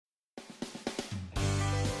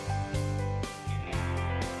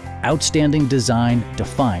outstanding design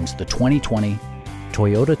defines the 2020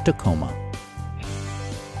 Toyota Tacoma.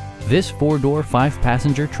 This four-door,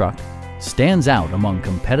 five-passenger truck stands out among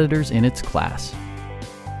competitors in its class.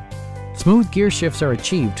 Smooth gear shifts are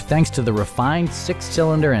achieved thanks to the refined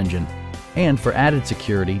six-cylinder engine, and for added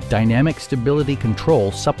security, dynamic stability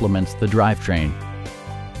control supplements the drivetrain.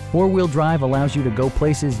 Four-wheel drive allows you to go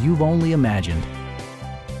places you've only imagined.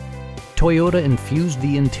 Toyota infused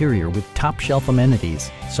the interior with top-shelf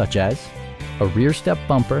amenities such as a rear step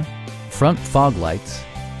bumper, front fog lights,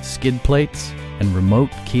 skid plates, and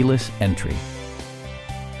remote keyless entry.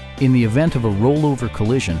 In the event of a rollover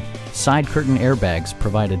collision, side curtain airbags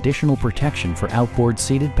provide additional protection for outboard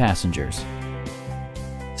seated passengers.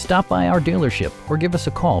 Stop by our dealership or give us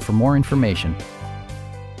a call for more information.